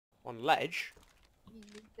On ledge?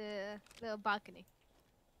 The little balcony.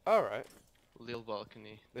 Alright. Little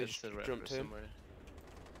balcony. They That's just the rapper jumped in. somewhere.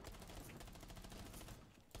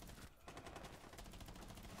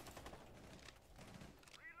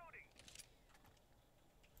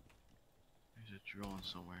 There's a drone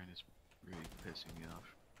somewhere and it's really pissing me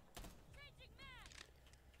off.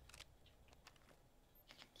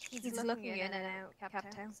 He's looking in and out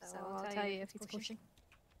Captown, so I'll tell you if he's pushing.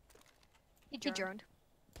 He droned.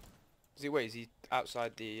 Is he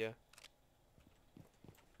outside the,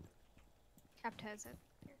 Captown's it.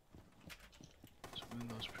 This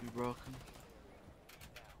window's pretty broken.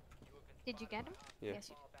 Did you get him? Yeah. Yes,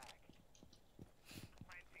 you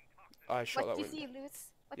I shot What that do you window. see,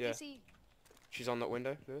 Lewis? What do Yeah. you see? She's on that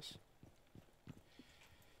window, Lewis.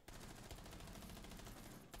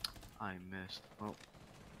 I missed. Oh.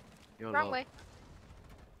 YOLO. Wrong way.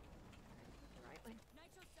 Right way.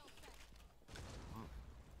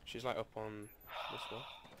 She's like up on this way.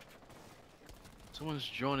 Someone's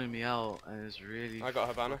droning me out and it's really I got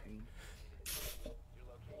Havana. fucking-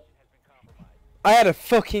 I had a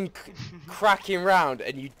fucking cracking round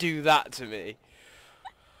and you do that to me.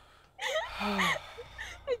 I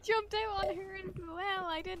jumped out on her as well.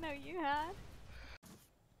 I didn't know you had.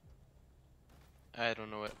 I don't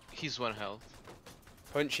know it. He's 1 health.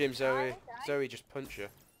 Punch him, Zoe. Zoe, just punch her.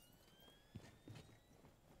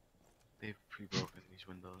 They've pre-broken these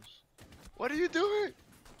windows. What are you doing?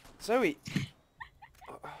 Zoe!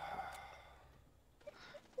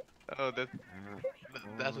 Oh, that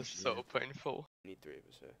Oh, is so shit. painful. Need 3 of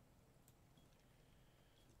us here.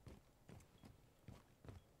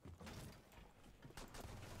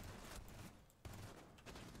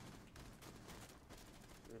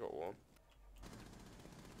 We got 1.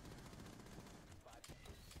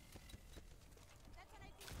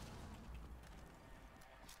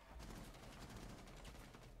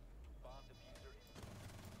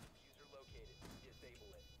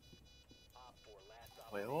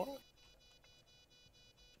 Wait, what?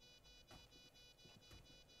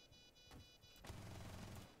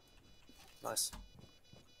 Nice.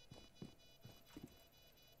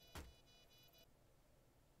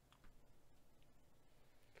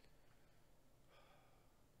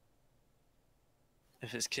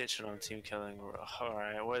 If it's kitchen on team killing,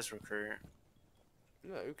 alright, where's recruit?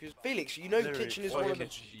 No, because Felix, you know Literally, kitchen is what one of the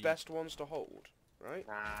kitchen? best ones to hold, right?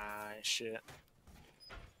 Nah, shit.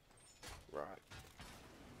 Right.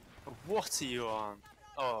 What are you on?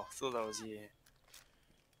 Oh, I thought that was you.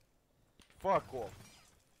 Fuck off.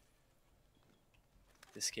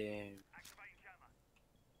 This game.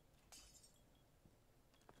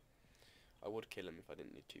 I would kill him if I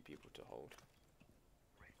didn't need 2 people to hold.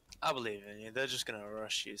 I believe in you, they're just gonna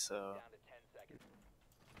rush you, so...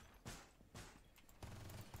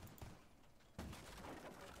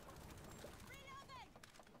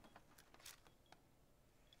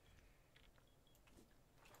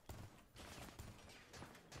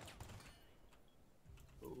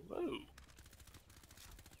 Whoa.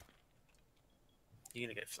 You're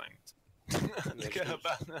gonna get flanked. Look at her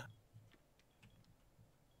banner.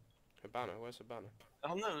 Habana, where's Habana?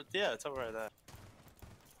 Oh no, yeah, it's all right there.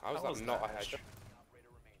 How is How that was not that, a hedge?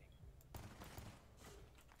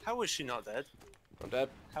 How was she not dead? I'm dead.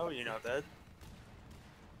 How are you not dead?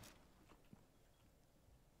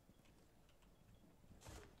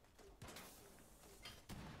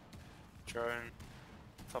 Drone.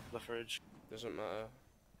 Top of the fridge. Doesn't matter.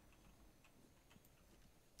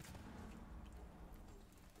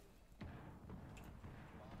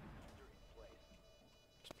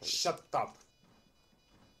 Shut up.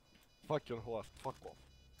 Fuck your host. Fuck off.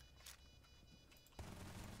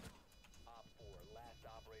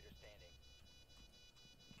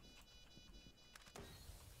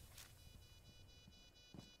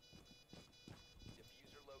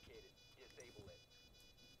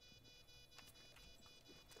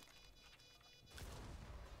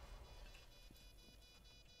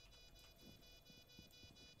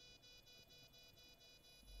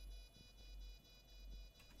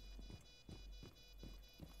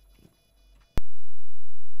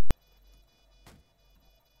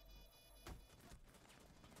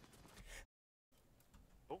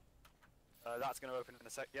 That's gonna open in a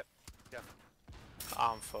sec. Yep. Yeah.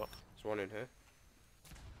 I'm fucked. There's one in here.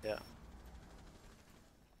 Yeah.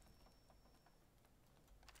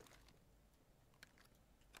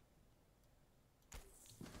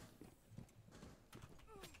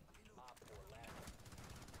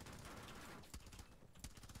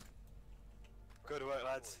 Good work,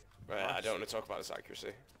 lads. Right, I don't want to talk about this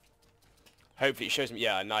accuracy. Hopefully it shows me,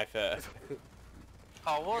 yeah, a knife here.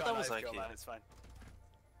 Oh, You what? got That a was nice like kill, you. man. It's fine.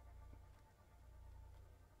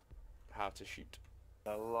 how to shoot.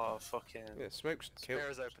 A lot of fucking. Yeah, smoke's kill. Spear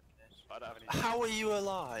is open. But I don't have any. How are you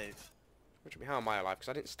alive? What do you mean, how am I alive? Because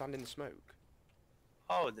I didn't stand in the smoke.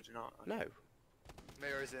 Oh, did you not? No.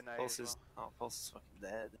 Mirror is in A. Pulse as is. well. Oh, Pulse is fucking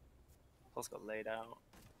dead. Pulse got laid out.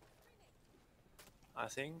 I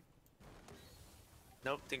think.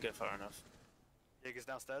 Nope, didn't go far enough. Jaeger's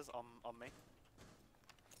downstairs on me.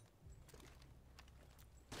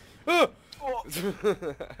 Ah!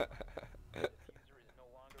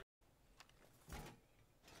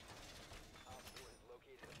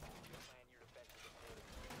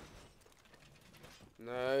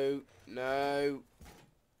 No, no.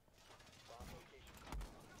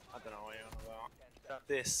 I don't know what you're on about.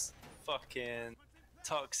 This fucking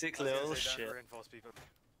toxic I was gonna little say, shit. don't reinforce people.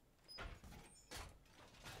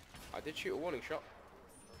 I did shoot a warning shot.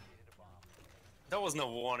 That wasn't a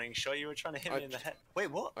warning shot. You were trying to hit me in the head.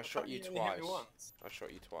 Wait, what? I shot you only hit me twice. once. I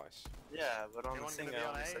shot you twice. Yeah, but on the Anyone thing gonna be I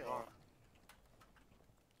on only A said or? one.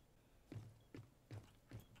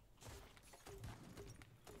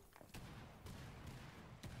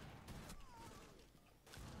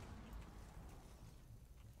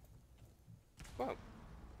 Well,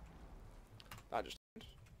 that just.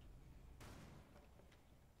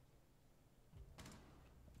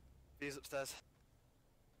 He's upstairs.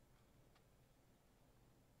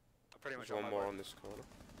 I'm pretty much There's on one my more way. on this corner.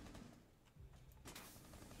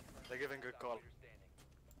 They're giving good call.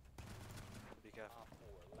 Be careful.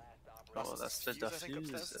 Oh, that's the Diffuser, I think,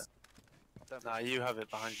 upstairs. diffuser. Don't Nah, push. you have it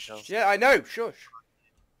behind yourself. Yeah, I know. Shush.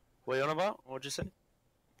 What are you on about? What'd you say?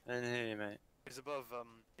 I didn't hear you, mate. He's above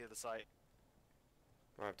the other site.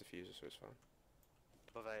 I have diffuser, so it's fine.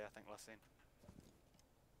 Above A, I think, last seen.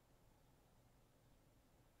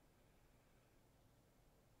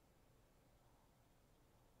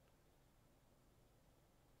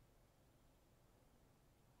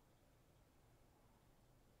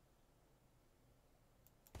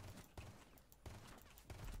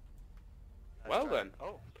 Well then.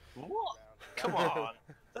 Oh, What? Come on.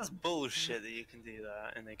 That's bullshit that you can do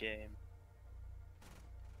that in a game.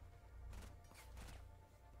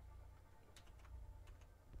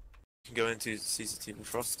 You can go into CCTV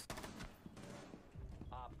Frost.